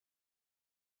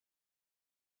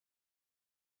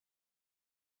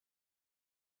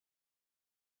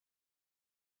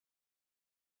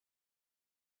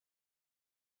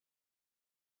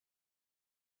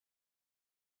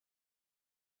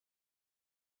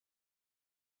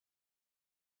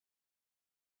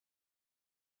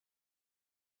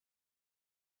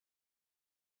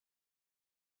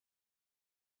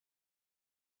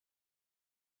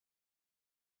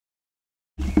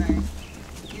saying?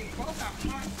 It broke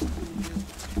our hearts to lose you.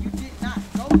 You did not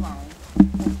go home.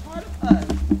 And part of us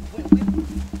went with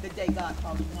you the day God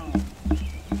called you home.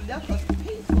 You left us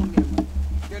peaceful memories.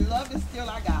 Your love is still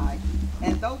our guide.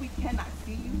 And though we cannot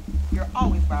see you, you're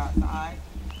always by our side.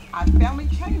 Our family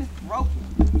chain is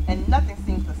broken, and nothing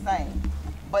seems the same.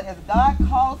 But as God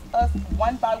calls us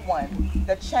one by one,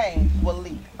 the chain will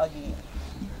leak again.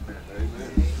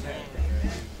 Amen. Amen.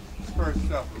 First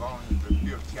Thessalonians, the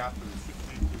 5th chapter, the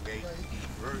 16th to 18th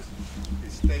verse,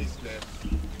 it states that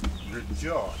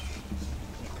rejoice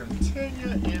and continue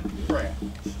in prayer.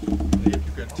 And if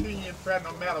you continue in prayer,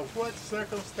 no matter what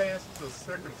circumstances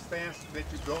that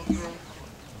you go through,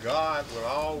 God will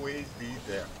always be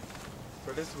there.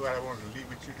 So this is what I want to leave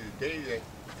with you today, that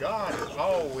God is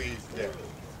always there.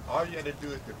 All you have to do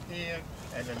is depend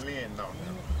and to lean on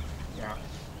Him. Yeah.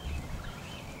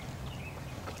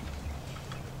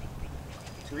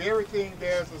 To everything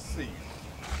there's a season,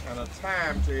 and a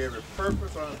time to every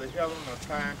purpose under the heaven, a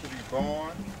time to be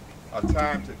born, a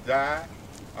time to die,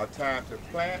 a time to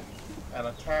plant, and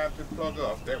a time to plug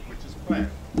up that which is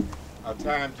planted. A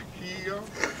time to kill,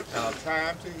 and a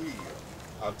time to heal.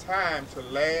 A time to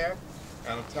laugh,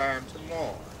 and a time to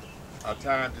mourn. A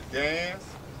time to dance,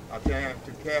 a time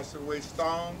to cast away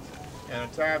stones, and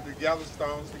a time to gather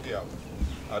stones together.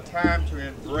 A time to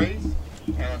embrace,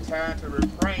 and a time to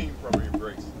refrain from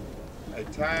embracing. A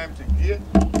time to get,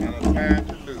 and a time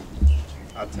to lose.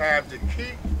 A time to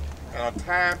keep, and a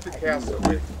time to cast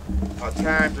away. A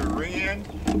time to rend,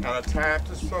 and a time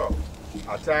to sow.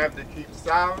 A time to keep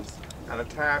silence, and a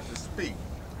time to speak.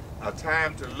 A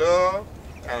time to love,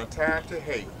 and a time to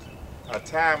hate. A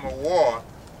time of war,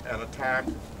 and a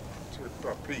time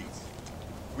for peace.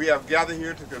 We have gathered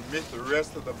here to commit the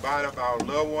rest of the body of our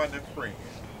loved one and friend.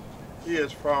 He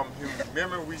is from whose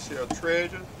memory we shall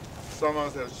treasure. Some of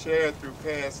us have shared through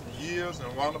past years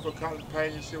and wonderful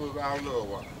companionship with our loved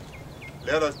one.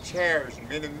 Let us cherish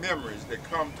many memories that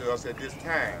come to us at this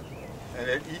time, and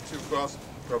that each of us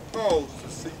propose to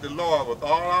seek the Lord with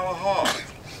all our hearts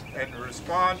and to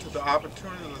respond to the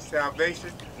opportunities of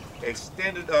salvation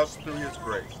extended us through His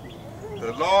grace.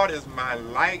 The Lord is my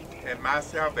light and my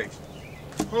salvation.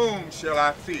 Whom shall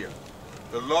I fear?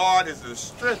 The Lord is the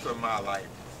strength of my life,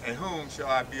 and whom shall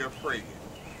I be afraid?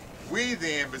 We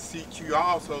then beseech you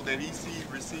also that ye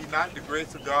receive not the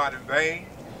grace of God in vain.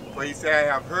 For He said,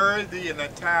 I have heard thee in the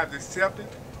times accepted,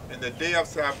 and the day of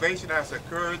salvation has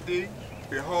occurred thee.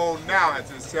 Behold, now is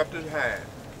the accepted hand.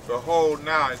 Behold,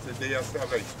 now is the day of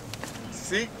salvation.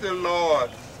 Seek the Lord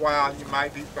while He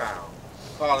might be found.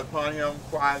 Call upon Him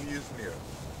while He is near.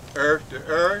 Earth to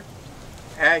earth,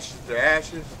 ashes to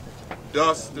ashes,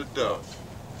 dust to dust.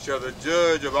 Shall the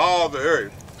judge of all the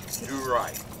earth do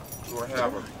right. We will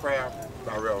have a prayer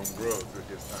by Reverend Groves at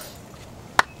this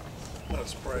time. Let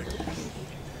us pray.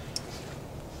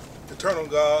 Eternal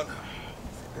God,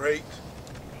 great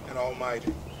and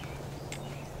almighty,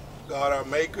 God, our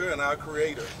maker and our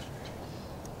creator.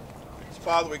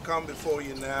 Father, we come before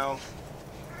you now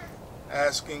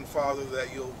asking, Father,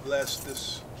 that you'll bless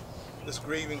this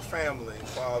grieving family.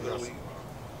 Father, we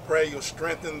pray you'll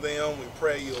strengthen them. We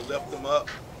pray you'll lift them up.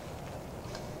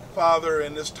 Father,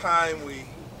 in this time we,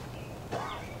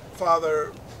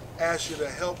 Father, ask you to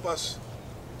help us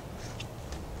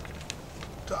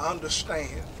to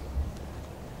understand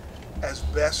as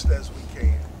best as we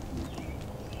can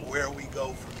where we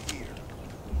go from here.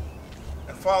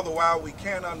 And Father, while we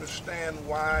can't understand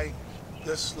why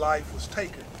this life was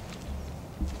taken,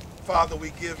 Father, we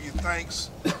give you thanks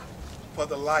for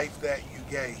the life that you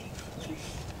gave,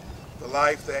 the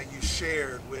life that you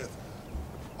shared with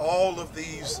all of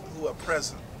these who are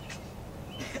present,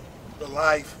 the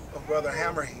life of Brother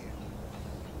Hammerhead.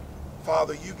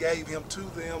 Father, you gave him to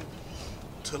them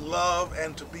to love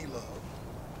and to be loved.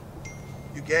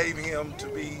 You gave him to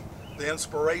be the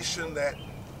inspiration that,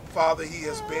 Father, he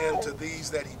has been to these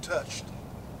that he touched.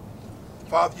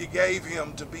 Father, you gave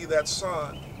him to be that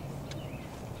son,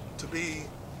 to be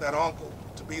that uncle,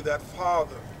 to be that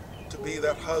father, to be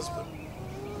that husband.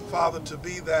 Father, to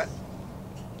be that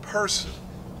person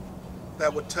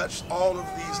that would touch all of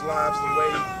these lives the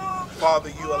way, Father,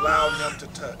 you allowed him to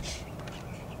touch.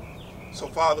 So,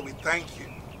 Father, we thank you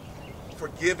for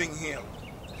giving him,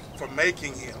 for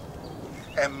making him,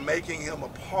 and making him a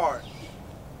part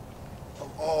of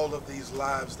all of these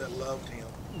lives that loved him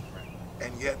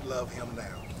and yet love him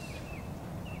now.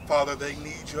 Father, they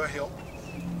need your help.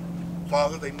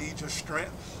 Father, they need your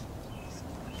strength.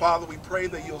 Father, we pray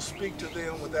that you'll speak to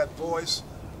them with that voice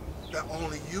that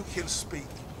only you can speak,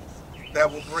 that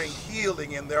will bring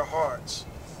healing in their hearts.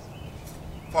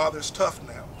 Father, it's tough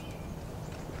now.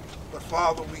 But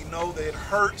Father, we know that it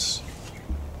hurts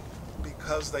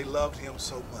because they loved him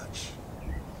so much.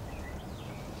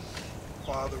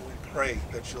 Father, we pray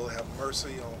that you'll have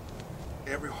mercy on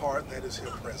every heart that is here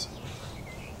present.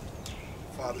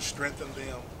 Father, strengthen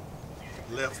them,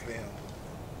 lift them,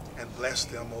 and bless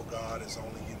them, oh God, as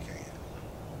only you can.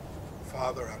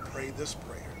 Father, I pray this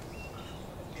prayer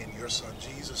in your Son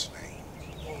Jesus' name.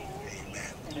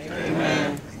 Amen. Amen.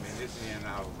 Amen. This is in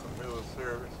our communal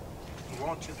service. We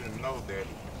want you to know that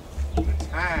the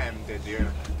time that the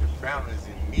families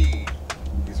in need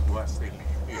is what they need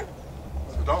here.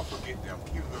 So don't forget them.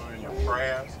 Keep them in your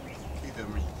prayers. Keep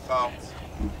them in your thoughts.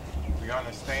 We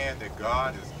understand that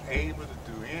God is able to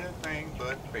do anything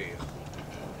but fail.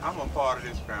 I'm a part of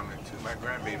this family too. My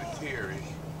grandbaby Terry,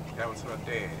 that was her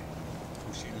dad,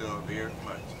 who she loved very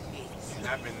much. And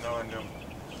I've been knowing them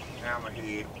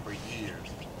hammerhead for years.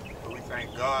 But we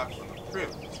thank God for the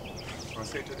privilege. I'm going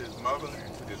to say to this mother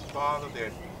and to this father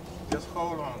that just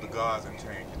hold on to God's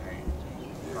unchanging hand.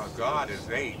 Because God is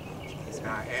able.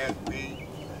 Now as we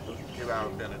give our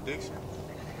benediction,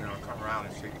 we're going to come around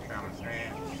and shake the family's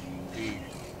hand.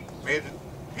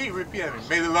 Repeat after me.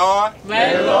 May the Lord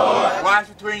watch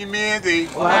between me and thee.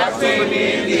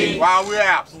 While we're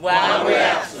absent.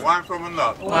 One from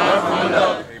another.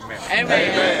 Amen.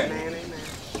 Amen.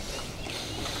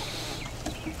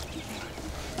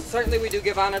 Certainly we do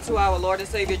give honor to our Lord and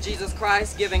Savior Jesus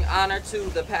Christ, giving honor to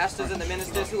the pastors and the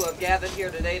ministers who have gathered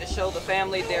here today to show the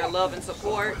family their love and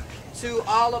support. To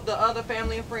all of the other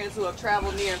family and friends who have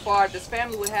traveled near and far, this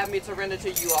family would have me to render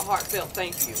to you a heartfelt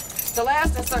thank you. To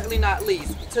last and certainly not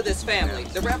least, to this family,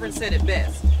 the Reverend said it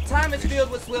best. Time is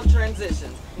filled with swift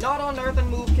transitions. Naught on earth and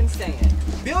move can stand.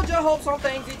 Build your hopes on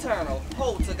things eternal.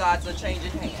 Hold to God's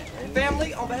unchanging hand.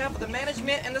 Family, on behalf of the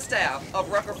management and the staff of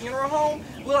Rucker Funeral Home,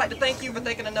 we'd like to thank you for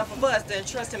thinking enough of us to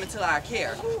entrust him into our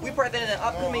care. We pray that in the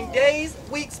upcoming days,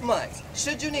 weeks, months,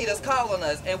 should you need us, call on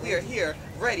us, and we are here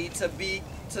ready to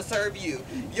serve you.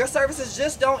 Your services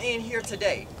just don't end here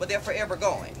today, but they're forever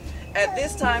going. At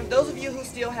this time, those of you who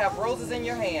still have roses in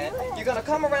your hand, you're going to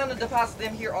come around and deposit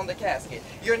them here on the casket.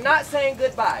 You're not saying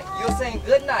goodbye. You're saying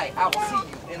good night. I will see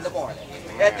you in the morning.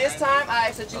 At this time, I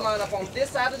ask that you line up on this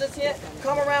side of the tent,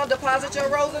 come around, deposit your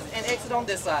roses, and exit on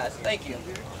this side. Thank you.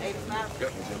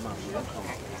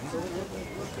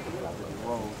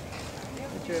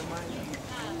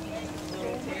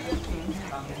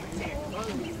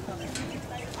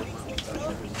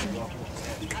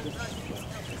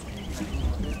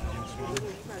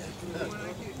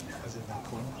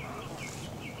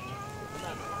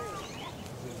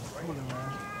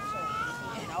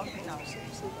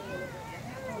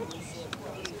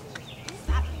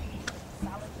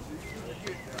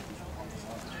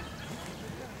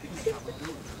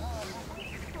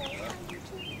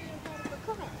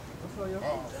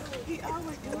 He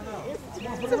always do that.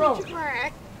 So what you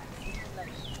cry?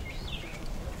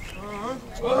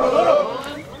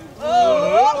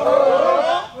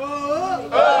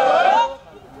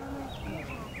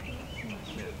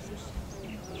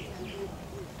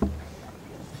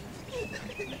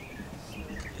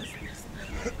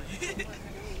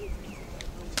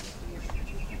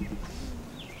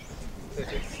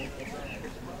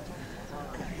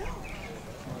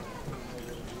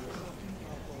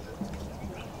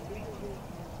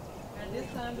 At this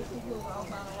time, this concludes all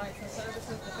final rights and services.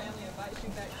 The family invites you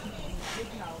back to the big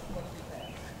house for the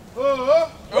repast.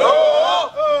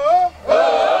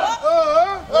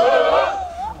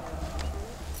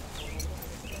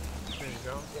 There you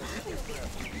go.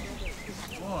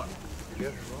 One.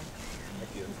 Yes, one.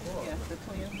 Yes, the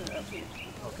twins are up here.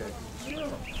 Okay.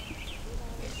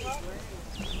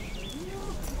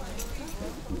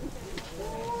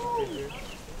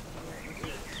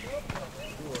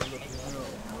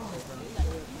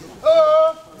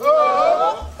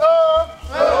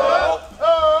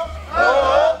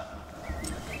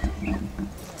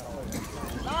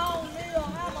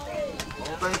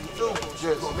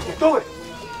 Do it.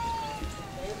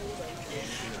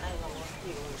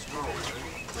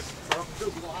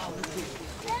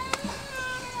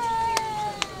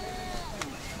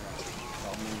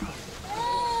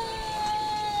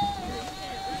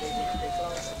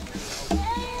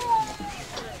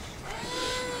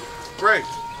 Great.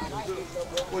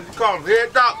 What you call him?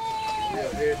 Head doc? Yeah,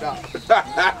 head down. Let's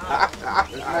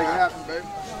make it happen, baby.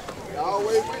 You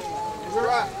always with you. You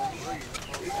try.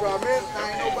 You try me,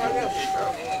 ain't nobody else. You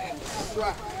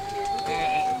try.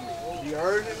 You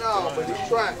heard it all, but he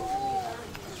tried.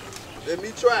 Let me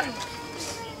try.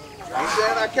 I'm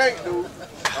saying I can't do it.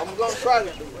 I'm gonna try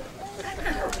to do it.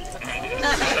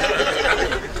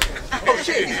 Oh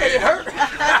shit, he said it hurt.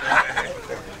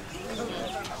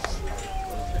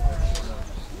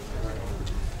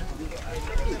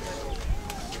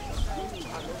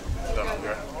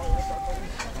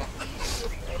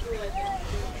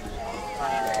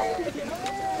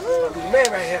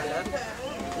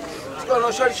 going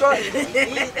on, shorty, shorty?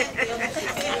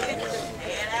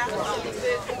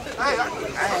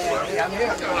 I'm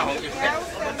here.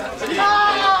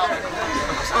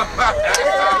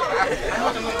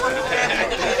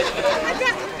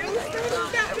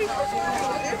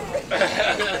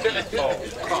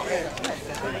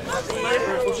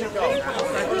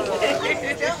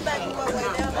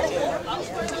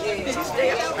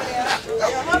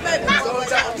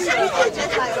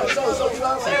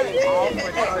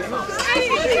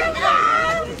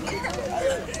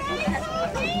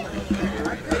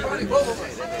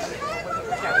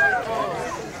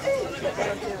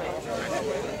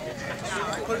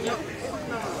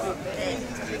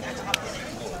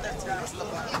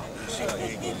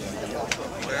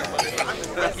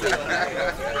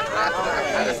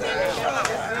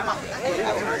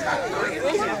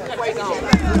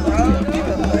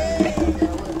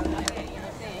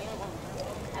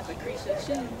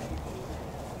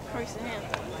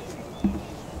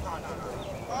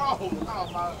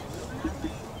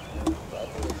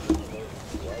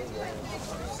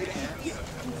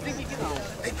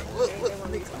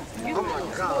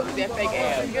 That fake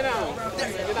ass. Get on.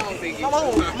 Get on, Ziggy.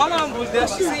 My mom was there.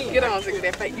 She seen Get on, Ziggy.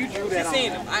 That fake. You drew that on.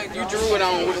 seen him. You drew it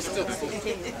on with a stencil.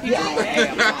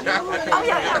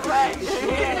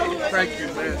 Thank you,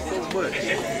 man, so much.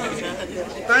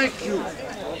 Thank you.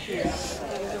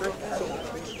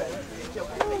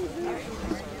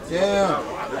 Yeah.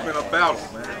 It's been a battle,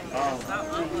 man.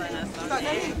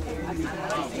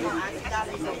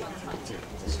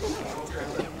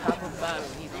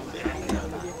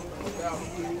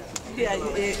 Yeah,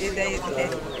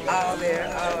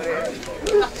 all there.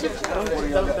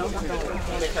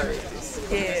 Don't encourage this.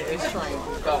 Yeah. It's trained.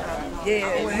 Go.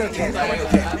 Yeah. Look at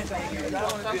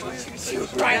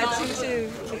right on. Choo.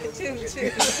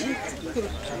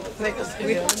 Make us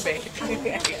squeal back.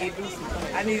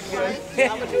 I need to go.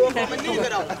 I'm going to do it from a nigga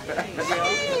though.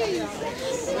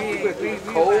 We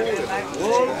cold.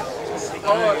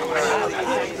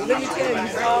 Let me tell you,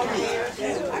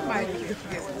 I might get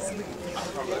sleep.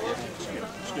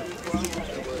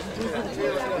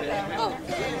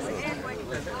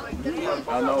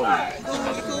 I know.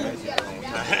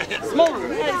 Smooth.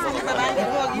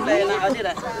 You lay like I did. I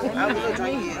was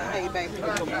drinking. Hey, baby.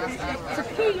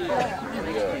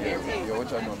 Yeah, what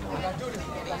y'all doing?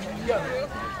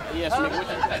 Yes,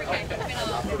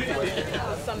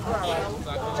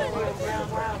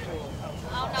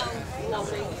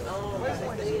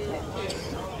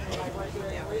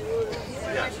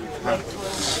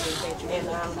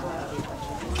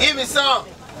 Give me some.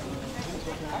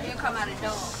 You come out of the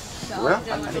door. Well,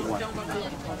 Don't go to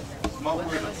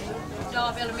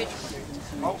Dove Elementary.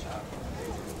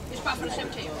 It's probably the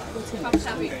cemetery. Probably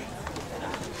South Beach.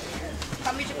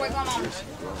 Come meet your great grandma.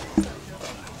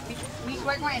 Meet your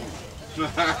great granny.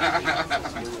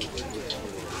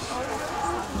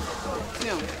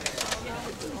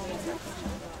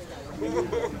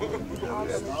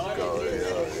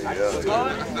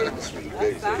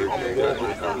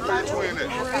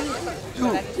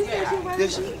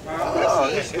 This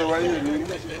is right here, dude.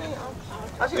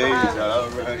 Hey,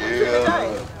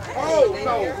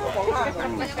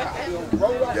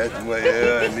 that's my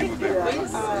hair and leave it there.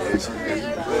 Yeah, she's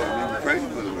crazy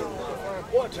with it.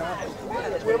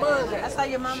 I saw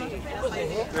your mama.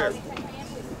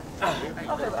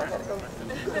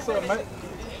 What's up, mate?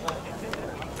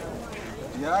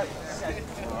 Yeah.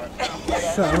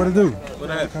 So, what to do? What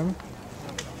happened?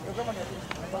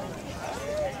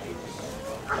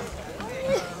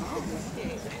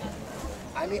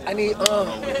 I need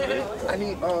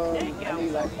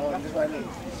like, this what I need.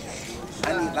 I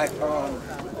need like,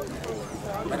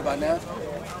 right about now.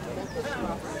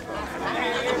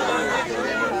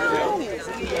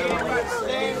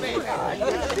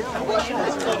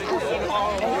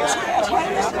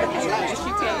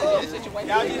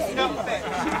 Y'all need to step back.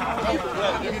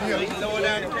 Lower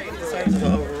down the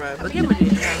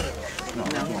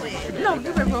No,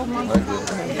 give it roll, mama. I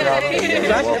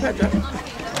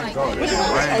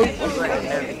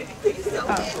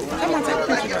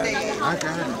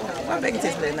got it. My baby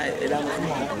tasted that night. It almost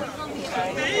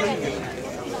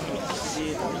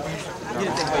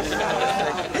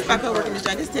It's my co-worker, Miss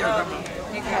John. This is terrible.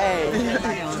 Hey.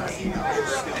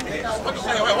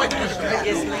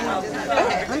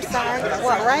 I'm sorry.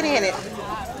 What? Right in it.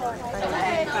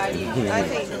 I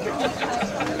think.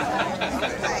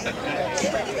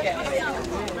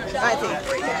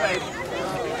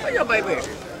 Where your baby?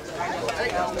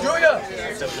 Julia!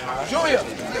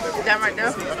 That right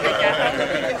there?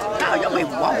 No, your baby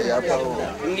walk.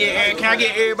 Yeah, can I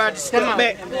get everybody to step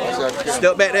back?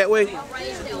 Step back that way.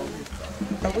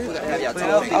 Have y'all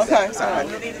told. Okay.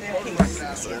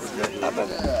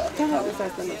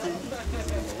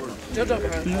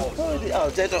 Oh,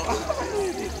 JoJo.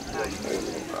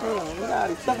 Hold on, we got all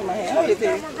this stuff in my hand. Hold it,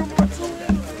 Piggy.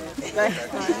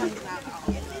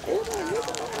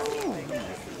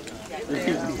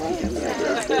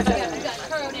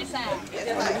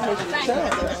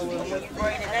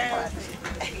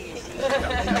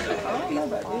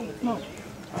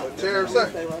 Monteres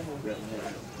say.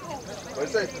 What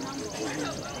say?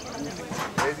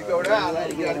 As you go down,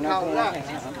 you gotta count it out.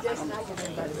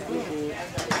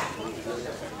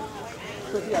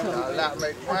 A lot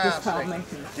make crime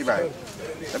say. Right.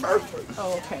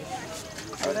 Oh, okay.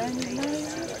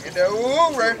 Get that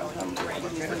ooh, Ray.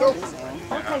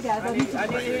 Okay, guys. I need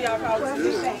to hear y'all call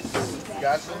it.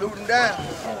 Got saluting down.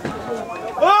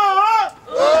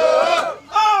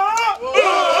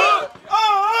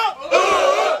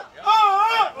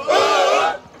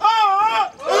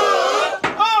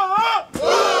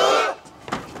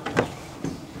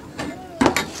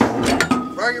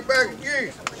 Bring it back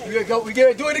again. We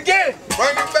gotta do it again.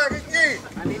 Bring it back again.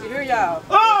 I need to hear y'all.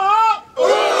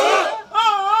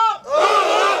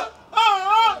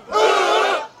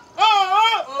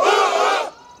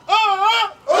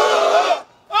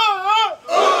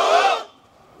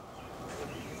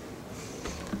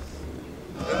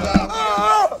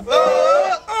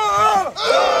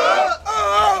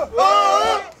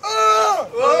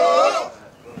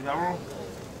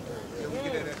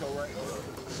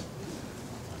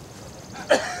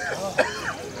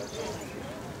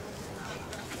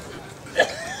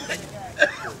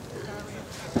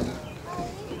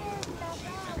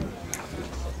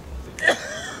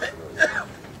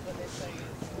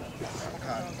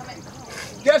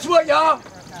 Guess what, y'all?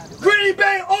 Green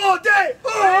Bay all day.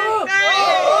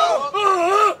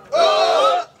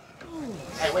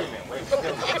 Hey, wait a minute, wait a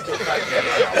minute.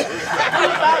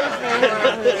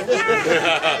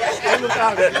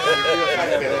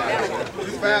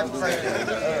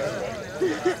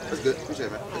 That's good. Appreciate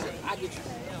it, man.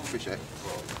 Appreciate it.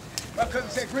 My cousin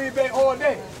said Green Bay all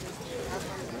day.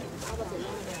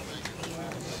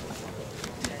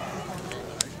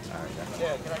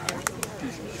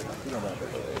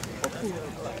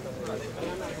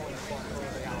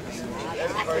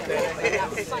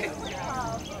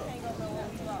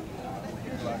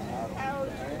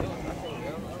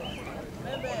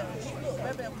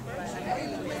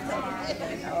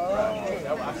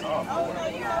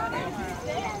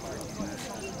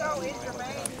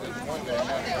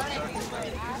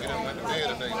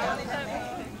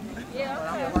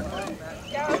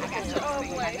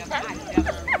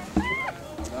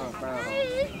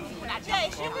 Jay,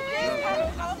 she was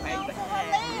just on her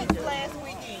legs last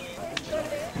weekend.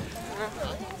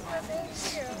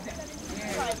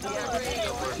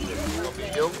 It'll be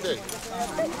your day.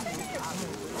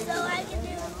 So I can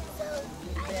do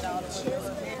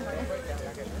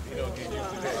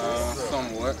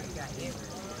Somewhat.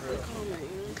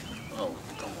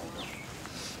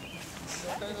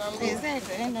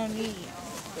 exactly, ain't no need.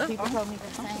 People told me the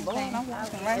same thing. I'm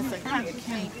walking right in the front of the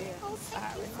camp. I'm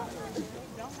sorry.